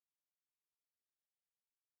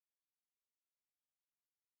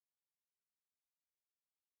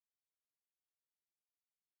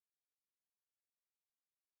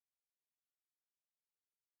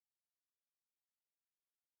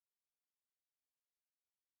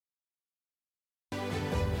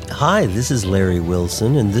Hi, this is Larry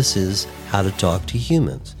Wilson, and this is How to Talk to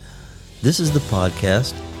Humans. This is the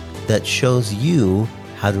podcast that shows you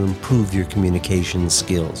how to improve your communication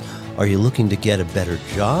skills. Are you looking to get a better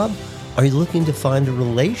job? Are you looking to find a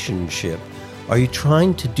relationship? Are you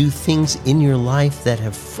trying to do things in your life that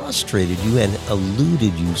have frustrated you and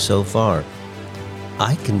eluded you so far?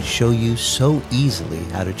 I can show you so easily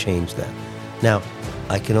how to change that. Now,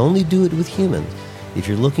 I can only do it with humans. If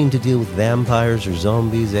you're looking to deal with vampires or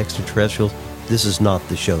zombies, extraterrestrials, this is not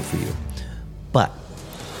the show for you. But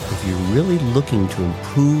if you're really looking to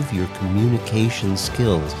improve your communication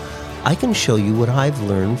skills, I can show you what I've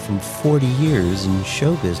learned from 40 years in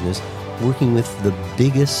show business, working with the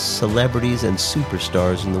biggest celebrities and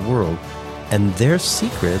superstars in the world, and their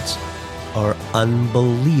secrets are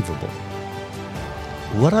unbelievable.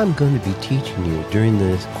 What I'm going to be teaching you during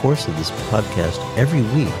the course of this podcast every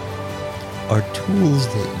week are tools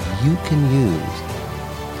that you can use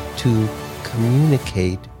to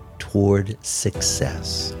communicate toward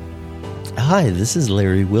success. Hi, this is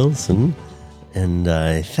Larry Wilson, and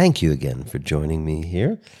I thank you again for joining me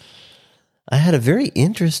here. I had a very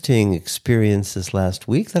interesting experience this last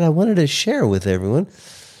week that I wanted to share with everyone,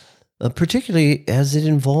 particularly as it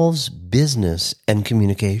involves business and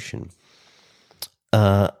communication.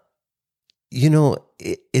 It's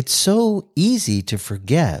so easy to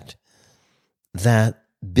forget that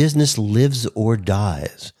business lives or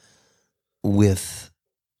dies with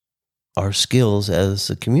our skills as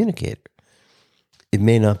a communicator. It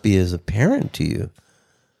may not be as apparent to you,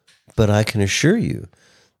 but I can assure you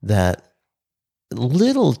that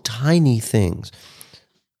little tiny things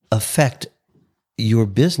affect your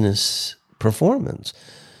business performance.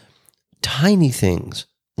 Tiny things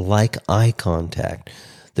like eye contact.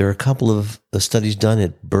 There are a couple of studies done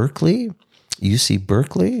at Berkeley, UC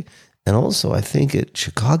Berkeley, and also I think at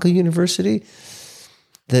Chicago University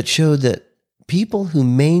that showed that people who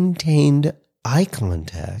maintained eye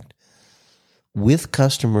contact with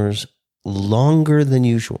customers longer than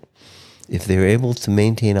usual, if they were able to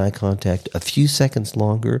maintain eye contact a few seconds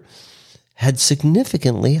longer, had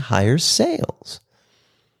significantly higher sales.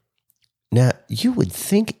 Now, you would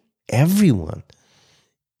think everyone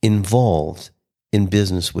involved in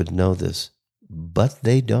business would know this, but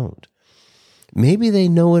they don't. Maybe they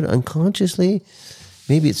know it unconsciously.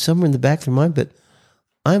 Maybe it's somewhere in the back of their mind, but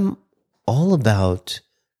I'm all about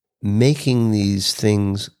making these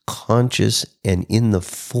things conscious and in the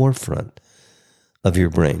forefront of your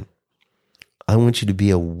brain. I want you to be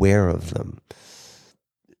aware of them.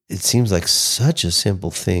 It seems like such a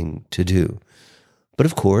simple thing to do. But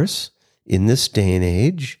of course, in this day and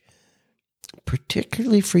age,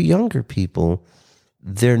 particularly for younger people,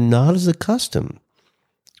 they're not as accustomed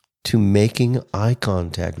to making eye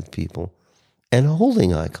contact with people and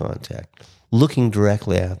holding eye contact, looking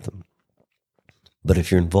directly at them. But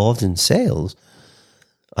if you're involved in sales,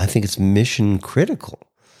 I think it's mission critical.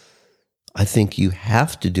 I think you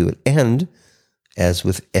have to do it. And as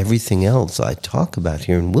with everything else I talk about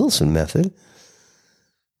here in Wilson Method,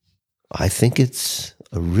 I think it's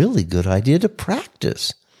a really good idea to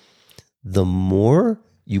practice. The more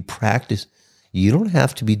you practice, you don't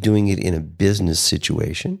have to be doing it in a business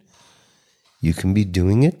situation. You can be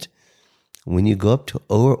doing it when you go up to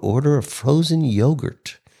order a frozen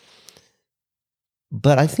yogurt.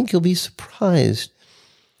 But I think you'll be surprised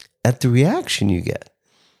at the reaction you get,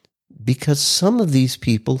 because some of these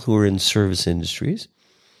people who are in service industries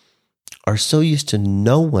are so used to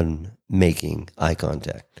no one making eye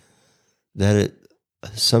contact that it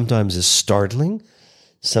sometimes is startling,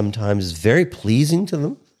 sometimes is very pleasing to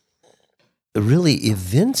them. It really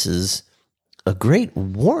evinces a great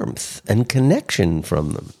warmth and connection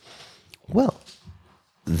from them. Well,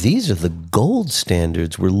 these are the gold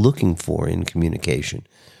standards we're looking for in communication,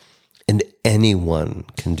 and anyone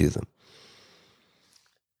can do them.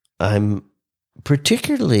 I'm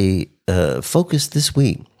particularly focused this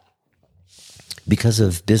week because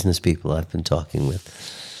of business people I've been talking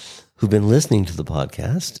with who've been listening to the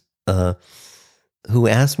podcast, who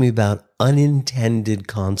asked me about unintended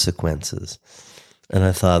consequences. And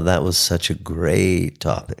I thought that was such a great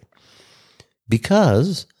topic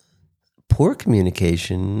because poor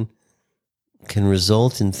communication can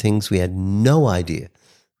result in things we had no idea.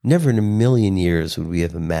 Never in a million years would we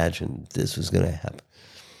have imagined this was going to happen.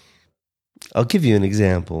 I'll give you an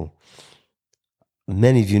example.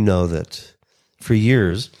 Many of you know that for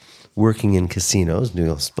years, working in casinos,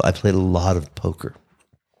 I played a lot of poker.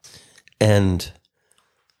 And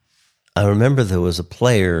I remember there was a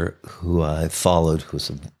player who I followed who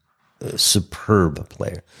was a superb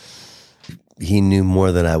player. He knew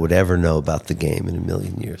more than I would ever know about the game in a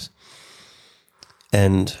million years.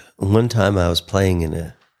 And one time I was playing in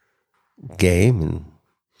a game in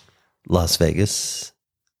Las Vegas,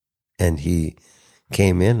 and he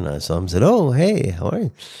came in and I saw him and said, "Oh, hey, how are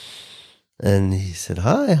you?" And he said,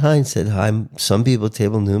 "Hi, hi." And said, "Hi." Some people at the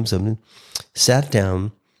table knew him. Some sat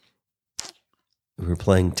down. We were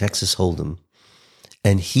playing Texas Hold'em,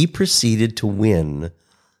 and he proceeded to win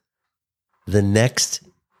the next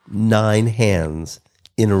 9 hands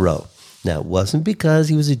in a row. Now, it wasn't because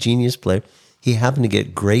he was a genius player. He happened to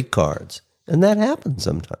get great cards, and that happens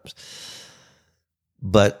sometimes.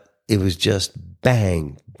 But it was just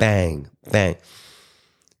bang, bang, bang.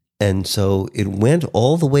 And so it went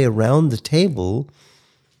all the way around the table,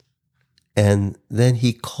 and then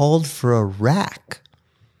he called for a rack.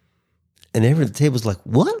 And everyone at the table was like,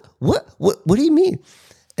 What do you mean?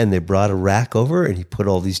 And they brought a rack over, and he put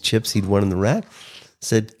all these chips he'd won in the rack,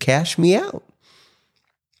 said, "Cash me out."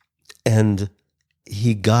 And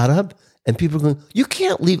he got up, and people were going, "You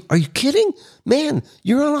can't leave. Are you kidding? Man,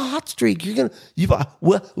 you're on a hot streak.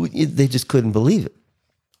 They just couldn't believe it.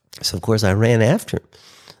 So, of course, I ran after him.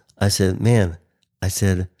 I said, "Man," I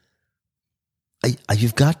said,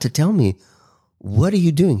 "you've got to tell me, what are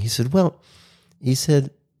you doing?" He said,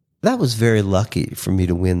 "That was very lucky for me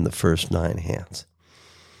to win the first 9 hands."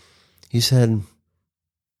 He said,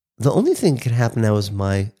 "The only thing that can happen now is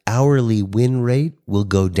my hourly win rate will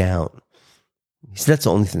go down." He said, "That's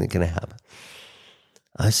the only thing that can happen."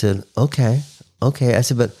 I said, okay. I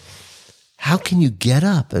said, "But how can you get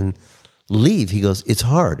up and leave?" He goes, "It's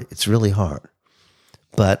hard. It's really hard.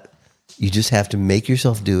 But you just have to make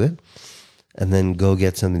yourself do it and then go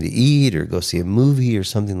get something to eat or go see a movie or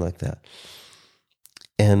something like that."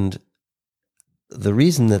 And the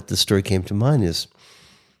reason that the story came to mind is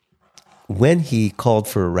when he called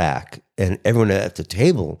for a rack and everyone at the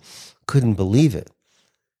table couldn't believe it.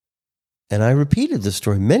 And I repeated the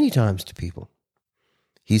story many times to people.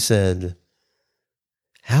 He said,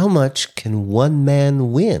 "How much can one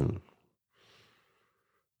man win?"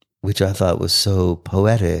 Which I thought was so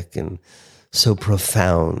poetic and so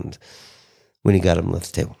profound when he got him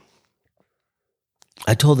left the table.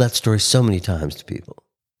 I told that story so many times to people,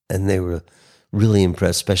 and they were really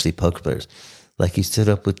impressed, especially poker players. Like he stood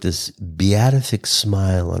up with this beatific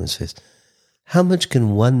smile on his face. How much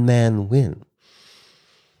can one man win?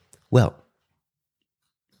 Well,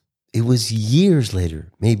 it was years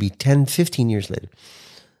later, maybe 10, 15 years later,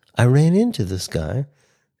 I ran into this guy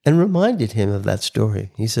and reminded him of that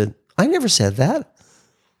story. He said, "I never said that."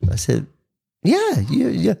 I said, yeah.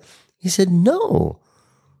 He said, "No."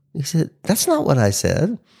 He said, "That's not what I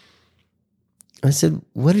said." I said,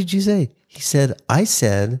 "What did you say?" He said, "I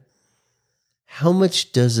said, how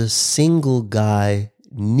much does a single guy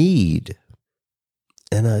need?"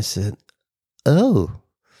 And I said, "Oh,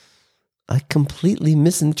 I completely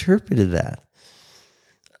misinterpreted that.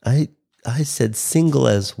 I said single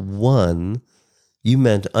as one. You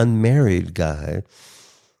meant unmarried guy.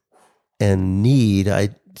 And need,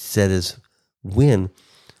 I said as win."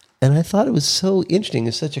 And I thought it was so interesting.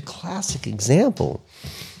 It's such a classic example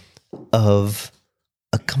of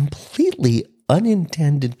a completely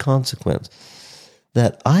unintended consequence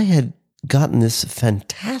that I had gotten this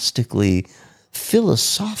fantastically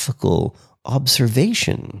philosophical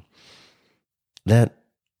observation that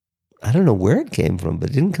I don't know where it came from,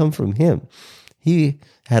 but it didn't come from him. He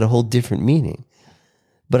had a whole different meaning.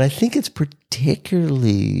 But I think it's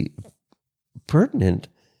particularly pertinent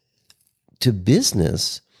to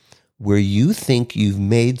business where you think you've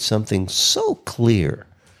made something so clear.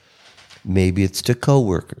 Maybe it's to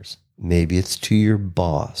coworkers. Maybe it's to your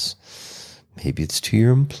boss. Maybe it's to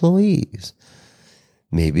your employees.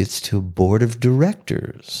 Maybe it's to a board of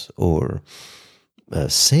directors or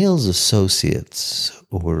sales associates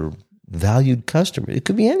or valued customers. It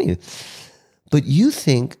could be any. But you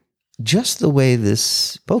think just the way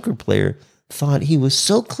this poker player thought he was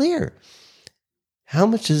so clear. How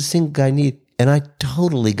much does a single guy need? And I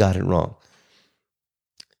totally got it wrong.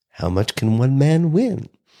 How much can one man win?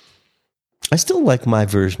 I still like my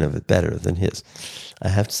version of it better than his. I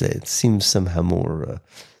have to say, it seems somehow more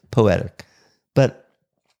poetic. But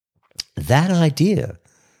that idea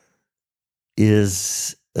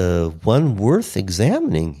is one worth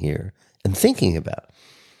examining here and thinking about.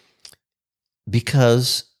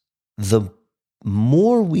 Because the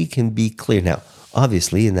more we can be clear. Now,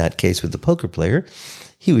 obviously, in that case with the poker player,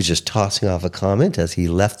 he was just tossing off a comment as he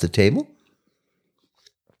left the table.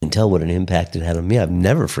 And tell what an impact it had on me. I've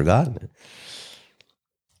never forgotten it.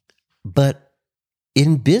 But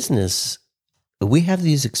in business, we have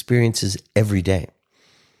these experiences every day.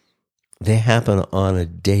 They happen on a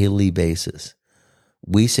daily basis.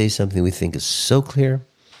 We say something we think is so clear,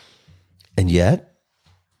 and yet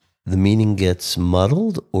the meaning gets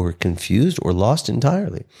muddled or confused or lost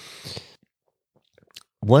entirely.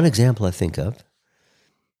 One example I think of,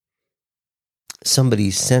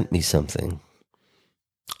 somebody sent me something.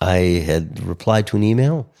 I had replied to an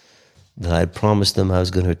email that I had promised them I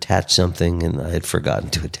was going to attach something, and I had forgotten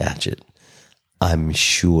to attach it. I'm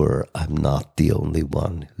sure I'm not the only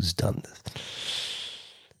one who's done this.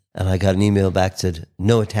 And I got an email back that said,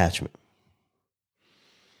 no attachment.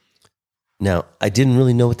 Now, I didn't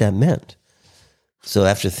really know what that meant. So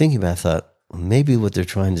after thinking about it, I thought, maybe what they're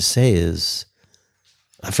trying to say is,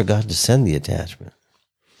 I forgot to send the attachment.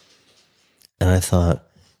 And I thought,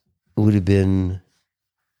 it would have been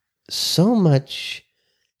so much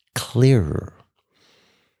clearer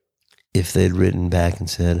if they'd written back and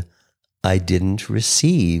said, I didn't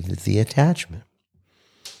receive the attachment.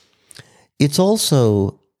 It's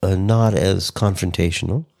also not as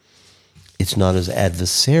confrontational. It's not as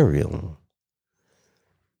adversarial.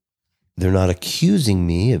 They're not accusing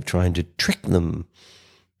me of trying to trick them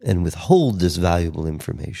and withhold this valuable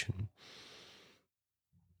information.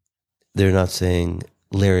 They're not saying,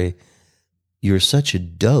 Larry, you're such a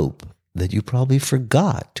dope that you probably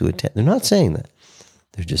forgot to attach. They're not saying that.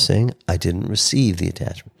 They're just saying, I didn't receive the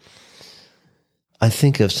attachment. I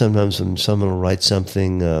think of sometimes when someone will write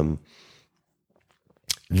something,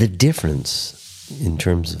 the difference in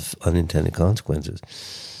terms of unintended consequences.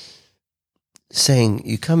 Saying,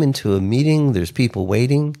 you come into a meeting, there's people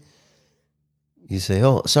waiting. You say,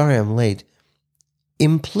 oh, sorry, I'm late.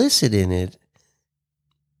 Implicit in it,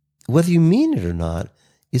 whether you mean it or not,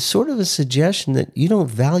 is sort of a suggestion that you don't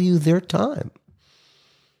value their time.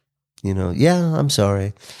 Yeah, I'm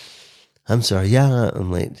sorry. Yeah,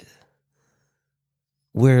 I'm late.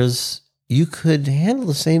 Whereas you could handle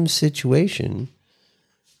the same situation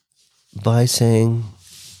by saying,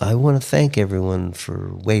 I want to thank everyone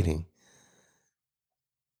for waiting.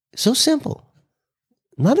 So simple.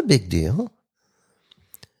 Not a big deal.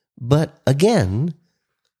 But again,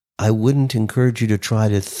 I wouldn't encourage you to try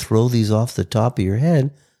to throw these off the top of your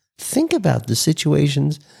head. Think about the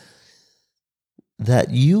situations that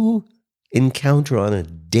you encounter on a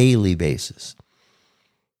daily basis.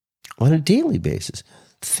 On a daily basis.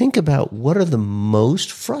 Think about what are the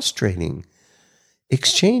most frustrating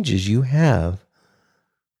exchanges you have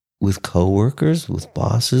with coworkers, with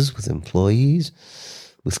bosses, with employees,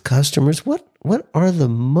 with customers. What are the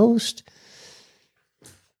most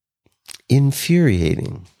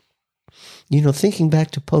infuriating? Thinking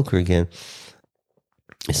back to poker again,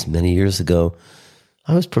 it's many years ago,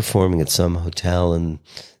 I was performing at some hotel and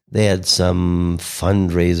they had some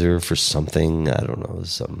fundraiser for something, I don't know,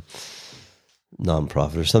 some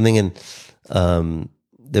nonprofit or something, and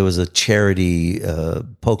there was a charity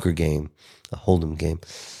poker game, a Hold'em game,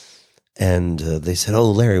 and they said,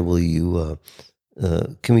 "Oh, Larry, will you?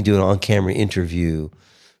 Can we do an on-camera interview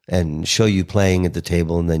and show you playing at the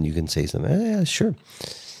table, and then you can say something?" Yeah, sure.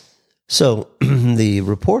 So the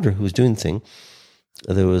reporter who was doing the thing,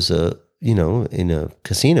 there was in a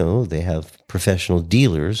casino, they have professional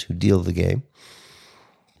dealers who deal the game.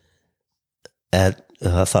 I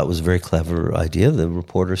thought it was a very clever idea. The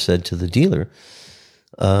reporter said to the dealer,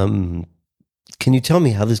 can you tell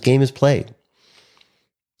me how this game is played?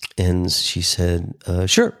 And she said,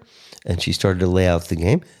 sure. And she started to lay out the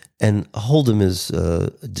game. And Hold'em is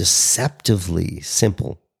a deceptively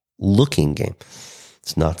simple looking game.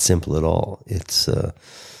 It's not simple at all. It's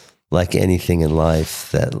like anything in life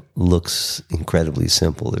that looks incredibly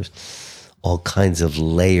simple. There's all kinds of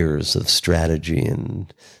layers of strategy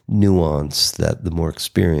and nuance that the more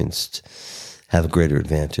experienced have a greater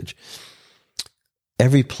advantage.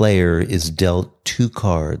 Every player is dealt 2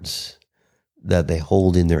 cards that they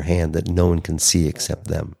hold in their hand that no one can see except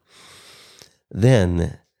them.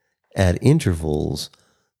 Then, at intervals,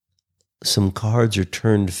 some cards are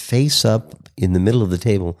turned face up in the middle of the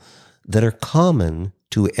table that are common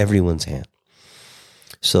to everyone's hand.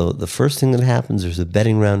 So the first thing that happens, there's a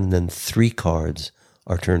betting round, and then 3 cards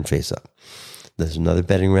are turned face up. There's another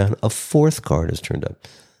betting round, a 4th card is turned up.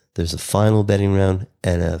 There's a final betting round,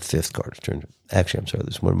 and a 5th card is turned up. Actually, I'm sorry,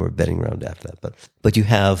 there's one more betting round after that. But you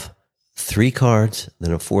have 3 cards,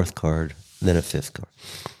 then a 4th card, then a 5th card.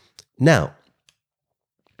 Now,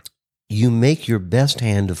 you make your best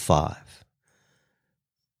hand of 5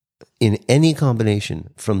 in any combination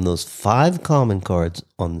from those 5 common cards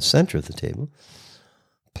on the center of the table,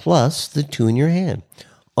 plus the 2 in your hand.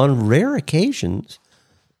 On rare occasions,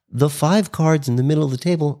 the 5 cards in the middle of the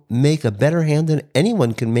table make a better hand than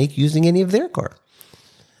anyone can make using any of their cards.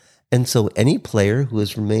 And so any player who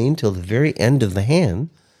has remained till the very end of the hand,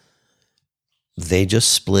 they just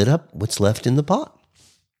split up what's left in the pot.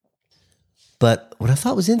 But what I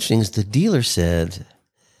thought was interesting is the dealer said,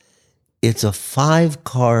 it's a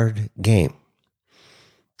 5-card game.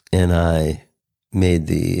 And I made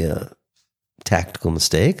the tactical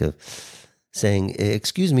mistake of saying,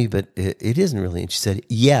 excuse me, but it isn't really. And she said,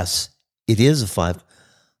 yes, it is a 5.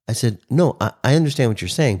 I said, no, I understand what you're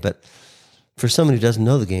saying, but for someone who doesn't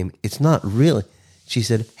know the game, it's not really. She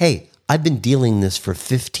said, hey, I've been dealing this for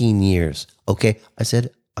 15 years. Okay. I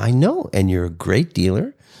said, I know, and you're a great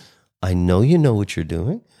dealer. I know you know what you're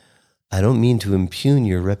doing. I don't mean to impugn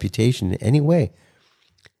your reputation in any way.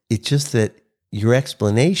 It's just that your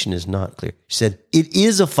explanation is not clear. She said, it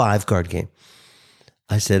is a 5-card game.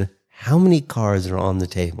 I said, how many cards are on the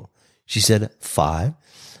table? She said, 5.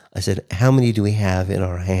 I said, how many do we have in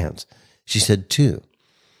our hands? She said, 2.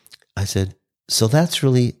 I said, so that's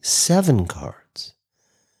really 7 cards.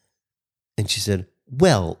 And she said,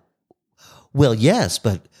 well, yes,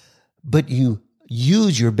 but you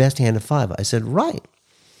use your best hand of 5. I said, right.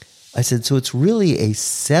 I said, so it's really a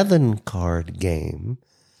 7-card game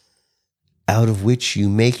out of which you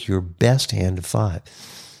make your best hand of 5.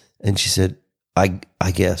 And she said, I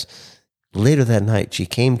guess. Later that night, she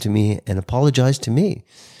came to me and apologized to me.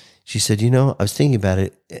 She said, I was thinking about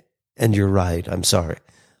it, and you're right. I'm sorry.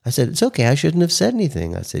 I said, it's okay. I shouldn't have said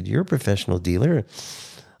anything. I said, you're a professional dealer.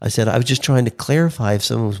 I said, I was just trying to clarify if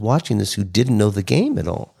someone was watching this who didn't know the game at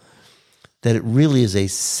all, that it really is a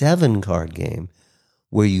 7-card game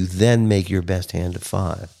where you then make your best hand of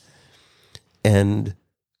 5. And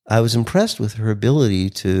I was impressed with her ability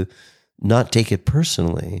to not take it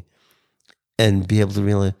personally and be able to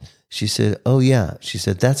realize. She said, oh yeah. She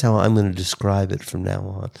said, that's how I'm going to describe it from now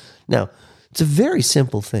on. Now, it's a very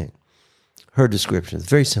simple thing. Her description is a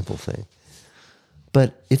very simple thing.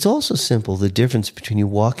 But it's also simple, the difference between you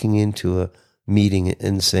walking into a meeting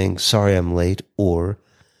and saying, sorry I'm late, or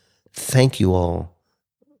thank you all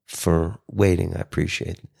for waiting. I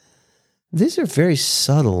appreciate it. These are very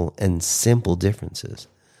subtle and simple differences.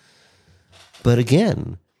 But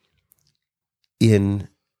again, in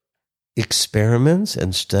experiments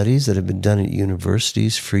and studies that have been done at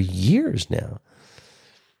universities for years now,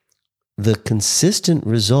 the consistent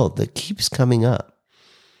result that keeps coming up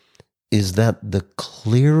is that the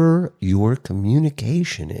clearer your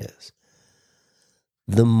communication is,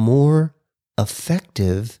 the more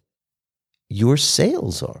effective your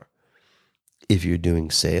sales are. If you're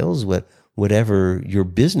doing sales, whatever your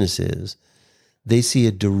business is, they see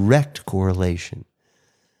a direct correlation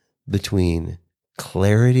between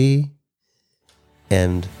clarity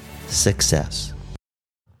and success.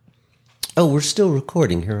 Oh, we're still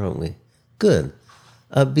recording here, aren't we? Good.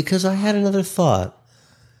 Because I had another thought.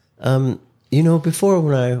 Before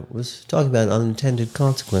when I was talking about unintended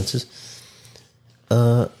consequences,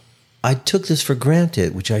 I took this for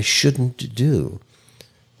granted, which I shouldn't do.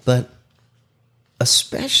 But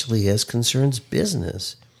especially as concerns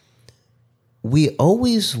business, we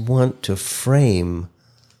always want to frame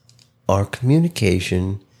our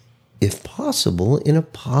communication, if possible, in a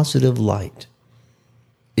positive light.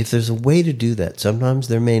 If there's a way to do that, sometimes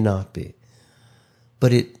there may not be.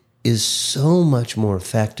 But it is so much more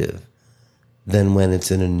effective than when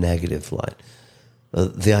it's in a negative light.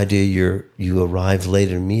 The idea you arrive late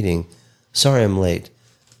at a meeting, sorry I'm late.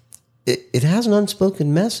 It has an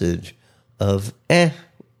unspoken message of,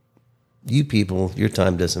 you people, your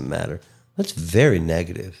time doesn't matter. That's very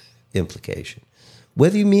negative implication,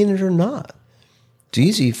 whether you mean it or not. It's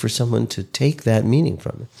easy for someone to take that meaning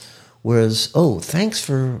from it. Whereas, thanks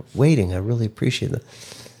for waiting. I really appreciate that.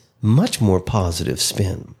 Much more positive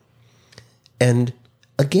spin. And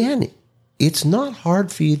again, it's not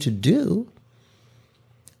hard for you to do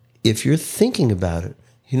if you're thinking about it.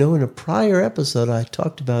 In a prior episode, I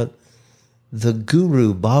talked about the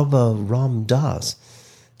guru Baba Ram Das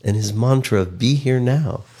and his mantra of be here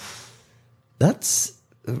now. That's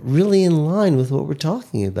really in line with what we're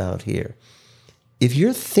talking about here. If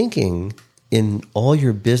you're thinking in all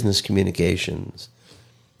your business communications,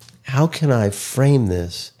 how can I frame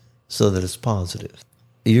this so that it's positive?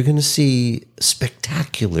 You're going to see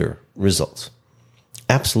spectacular results.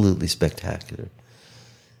 Absolutely spectacular.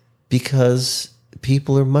 Because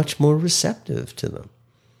people are much more receptive to them.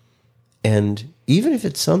 And even if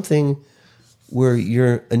it's something where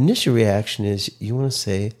your initial reaction is you want to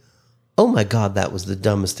say, oh my God, that was the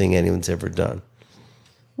dumbest thing anyone's ever done.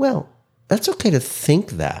 Well, that's okay to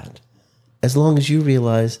think that, as long as you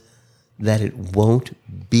realize that it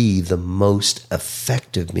won't be the most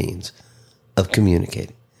effective means of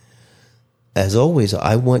communicating. As always,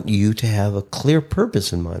 I want you to have a clear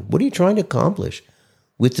purpose in mind. What are you trying to accomplish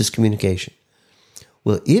with this communication?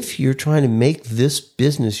 Well, if you're trying to make this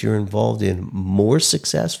business you're involved in more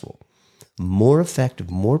successful, more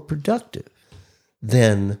effective, more productive,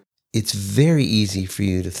 then it's very easy for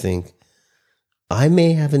you to think, I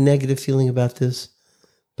may have a negative feeling about this,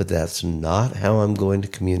 but that's not how I'm going to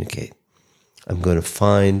communicate. I'm going to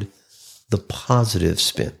find the positive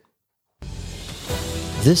spin.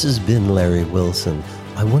 This has been Larry Wilson.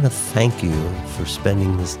 I want to thank you for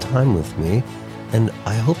spending this time with me, and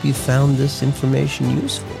I hope you found this information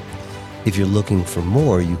useful. If you're looking for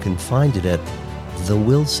more, you can find it at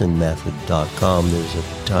thewilsonmethod.com. There's a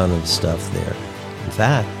ton of stuff there. In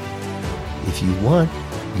fact, if you want,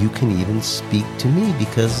 you can even speak to me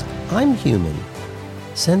because I'm human.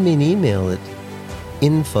 Send me an email at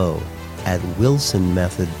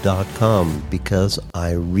info@wilsonmethod.com because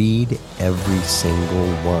I read every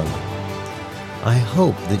single one. I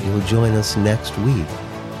hope that you'll join us next week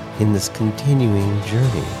in this continuing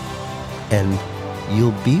journey, and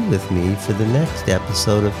you'll be with me for the next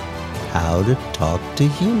episode of How to Talk to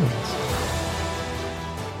Humans.